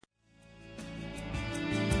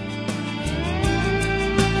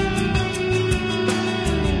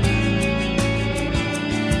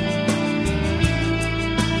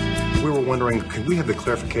wondering, could we have the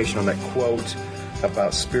clarification on that quote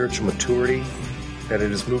about spiritual maturity? That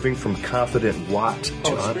it is moving from confident what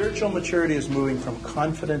to... Spiritual maturity is moving from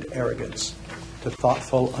confident arrogance to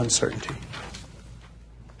thoughtful uncertainty.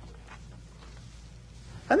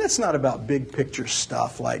 And that's not about big picture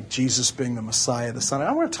stuff like Jesus being the Messiah, the Son.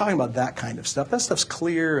 I'm not talking about that kind of stuff. That stuff's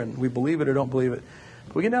clear and we believe it or don't believe it.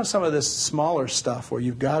 But we get down to some of this smaller stuff where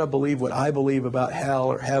you've got to believe what I believe about hell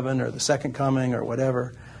or heaven or the second coming or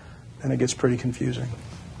whatever, and it gets pretty confusing.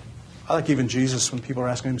 I like even Jesus when people are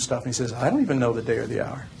asking him stuff and he says, I don't even know the day or the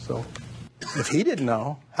hour. So if he didn't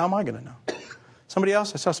know, how am I going to know? Somebody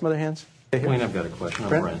else? I saw some other hands. Wayne, I've got a question.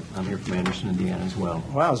 I'm Brent. I'm here from Anderson, Indiana as well.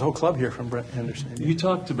 Wow, there's a whole club here from Brent Anderson, Indiana. You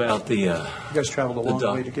talked about the... you guys traveled a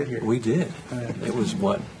long way to get here. We did. It was,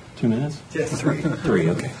 what, 2 minutes? Yeah, 3. 3,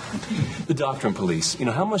 okay. The doctrine police. You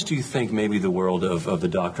know, how much do you think maybe the world of the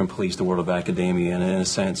doctrine police, the world of academia, and in a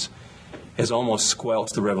sense, has almost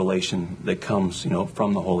squelched the revelation that comes,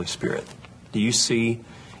 from the Holy Spirit? Do you see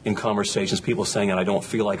in conversations people saying, I don't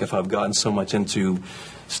feel like if I've gotten so much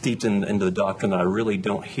steeped into the doctrine that I really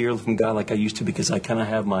don't hear from God like I used to because I kind of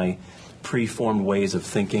have my preformed ways of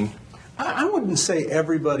thinking? I wouldn't say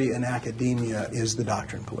everybody in academia is the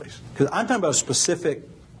doctrine police. Because I'm talking about a specific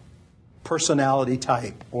personality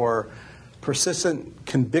type or persistent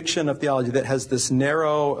conviction of theology that has this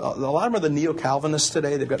narrow... A lot of them are the neo-Calvinists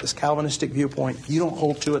today. They've got this Calvinistic viewpoint. If you don't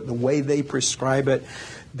hold to it the way they prescribe it,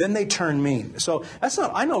 then they turn mean. So that's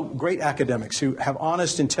not... I know great academics who have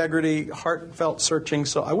honest integrity, heartfelt searching,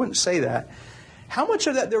 so I wouldn't say that. How much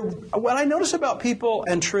of that... What I notice about people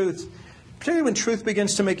and truth, particularly when truth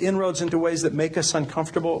begins to make inroads into ways that make us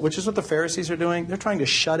uncomfortable, which is what the Pharisees are doing, they're trying to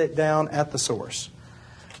shut it down at the source.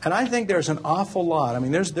 And I think there's an awful lot. I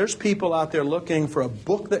mean, there's people out there looking for a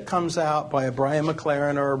book that comes out by a Brian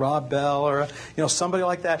McLaren or a Rob Bell or somebody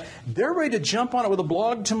like that. They're ready to jump on it with a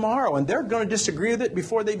blog tomorrow, and they're going to disagree with it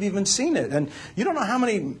before they've even seen it. And you don't know how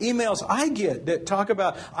many emails I get that talk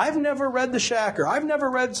about, I've never read The Shack, or I've never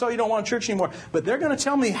read So You Don't Want Church Anymore, but they're going to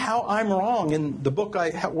tell me how I'm wrong in the book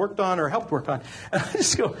I worked on or helped work on. And I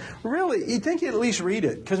just go, really? You'd think you'd at least read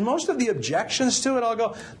it? Because most of the objections to it, I'll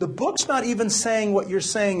go, the book's not even saying what you're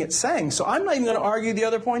saying it's saying. So I'm not even going to argue the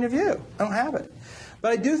other point of view. I don't have it.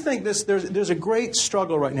 But I do think there's a great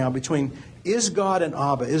struggle right now between, is God an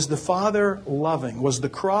Abba? Is the Father loving? Was the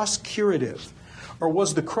cross curative? Or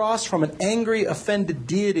was the cross from an angry, offended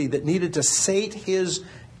deity that needed to sate his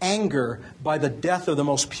anger by the death of the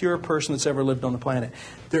most pure person that's ever lived on the planet?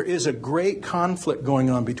 There is a great conflict going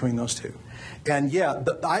on between those two. And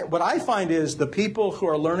what I find is the people who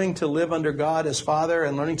are learning to live under God as Father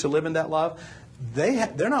and learning to live in that love,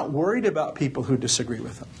 they're not worried about people who disagree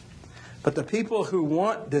with them. But the people who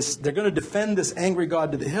want this, they're going to defend this angry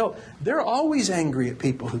God to the hilt, they're always angry at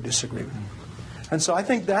people who disagree with them. And so I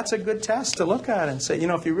think that's a good test to look at and say,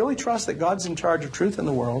 if you really trust that God's in charge of truth in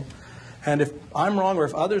the world, and if I'm wrong or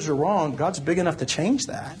if others are wrong, God's big enough to change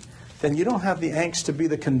that, then you don't have the angst to be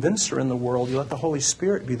the convincer in the world. You let the Holy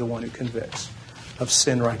Spirit be the one who convicts of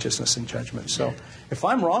sin, righteousness, and judgment. So if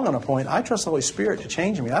I'm wrong on a point, I trust the Holy Spirit to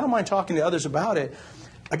change me. I don't mind talking to others about it.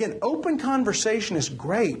 Again, open conversation is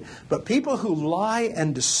great, but people who lie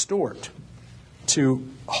and distort to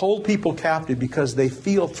hold people captive because they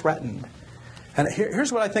feel threatened. And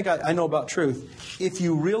here's what I think I know about truth. If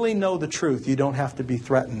you really know the truth, you don't have to be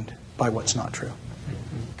threatened by what's not true,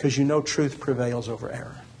 because you know truth prevails over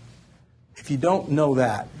error. If you don't know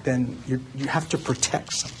that, then you have to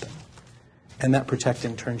protect something. And that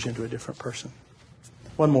protecting turns you into a different person.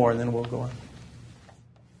 One more, and then we'll go on.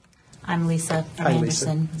 I'm Lisa from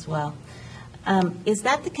Anderson as well. Is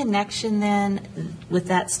that the connection then with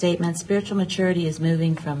that statement? Spiritual maturity is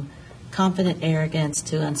moving from confident arrogance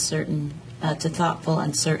to to thoughtful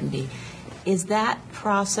uncertainty. Is that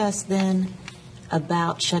process then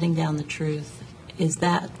about shutting down the truth? Is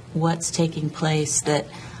that what's taking place, that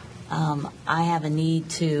I have a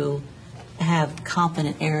need to have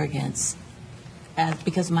confident arrogance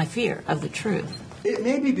because of my fear of the truth? It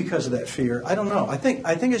may be because of that fear. I don't know. I think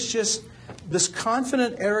it's just this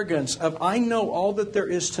confident arrogance of, I know all that there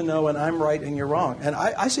is to know and I'm right and you're wrong. And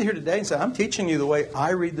I sit here today and say, I'm teaching you the way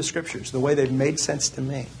I read the Scriptures, the way they've made sense to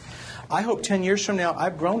me. I hope 10 years from now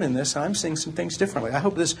I've grown in this and I'm seeing some things differently. I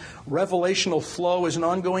hope this revelational flow is an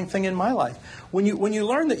ongoing thing in my life. When you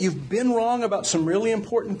learn that you've been wrong about some really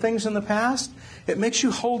important things in the past, it makes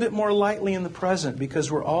you hold it more lightly in the present,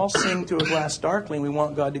 because we're all seeing through a glass darkly and we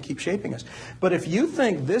want God to keep shaping us. But if you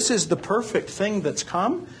think this is the perfect thing that's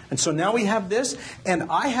come, and so now we have this, and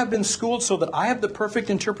I have been schooled so that I have the perfect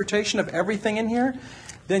interpretation of everything in here,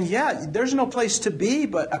 then there's no place to be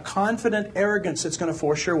but a confident arrogance that's going to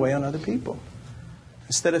force your way on other people.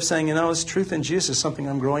 Instead of saying, this truth in Jesus is something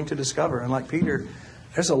I'm growing to discover. And like Peter,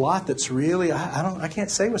 there's a lot that's really, I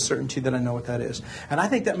can't say with certainty that I know what that is. And I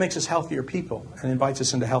think that makes us healthier people and invites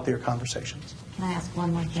us into healthier conversations. Can I ask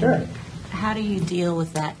one more thing? Sure. How do you deal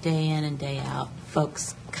with that day in and day out,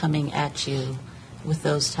 folks coming at you with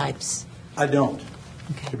those types? I don't.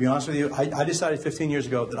 Okay. To be honest with you, I decided 15 years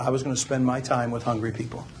ago that I was going to spend my time with hungry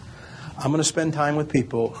people. I'm going to spend time with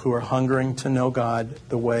people who are hungering to know God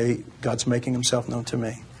the way God's making himself known to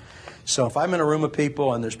me. So if I'm in a room of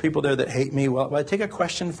people and there's people there that hate me, will I take a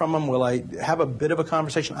question from them? Will I have a bit of a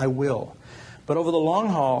conversation? I will. But over the long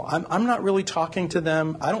haul, I'm not really talking to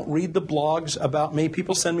them. I don't read the blogs about me.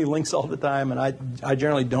 People send me links all the time, and I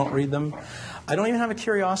generally don't read them. I don't even have a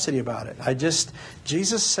curiosity about it.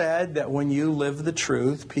 Jesus said that when you live the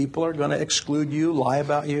truth, people are going to exclude you, lie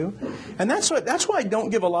about you. And that's why I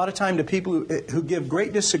don't give a lot of time to people who give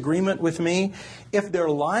great disagreement with me if they're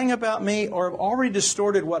lying about me or have already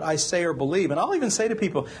distorted what I say or believe. And I'll even say to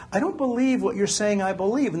people, I don't believe what you're saying I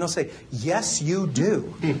believe. And they'll say, yes, you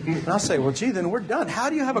do. And I'll say, well, gee, then we're done. How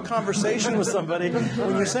do you have a conversation with somebody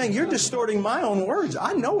when you're saying you're distorting my own words?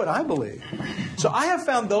 I know what I believe. So I have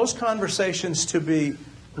found those conversations to be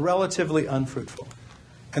relatively unfruitful.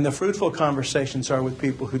 And the fruitful conversations are with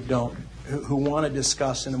people who want to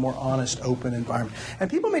discuss in a more honest, open environment. And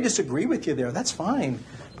people may disagree with you there. That's fine.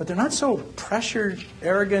 But they're not so pressured,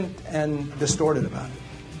 arrogant, and distorted about it.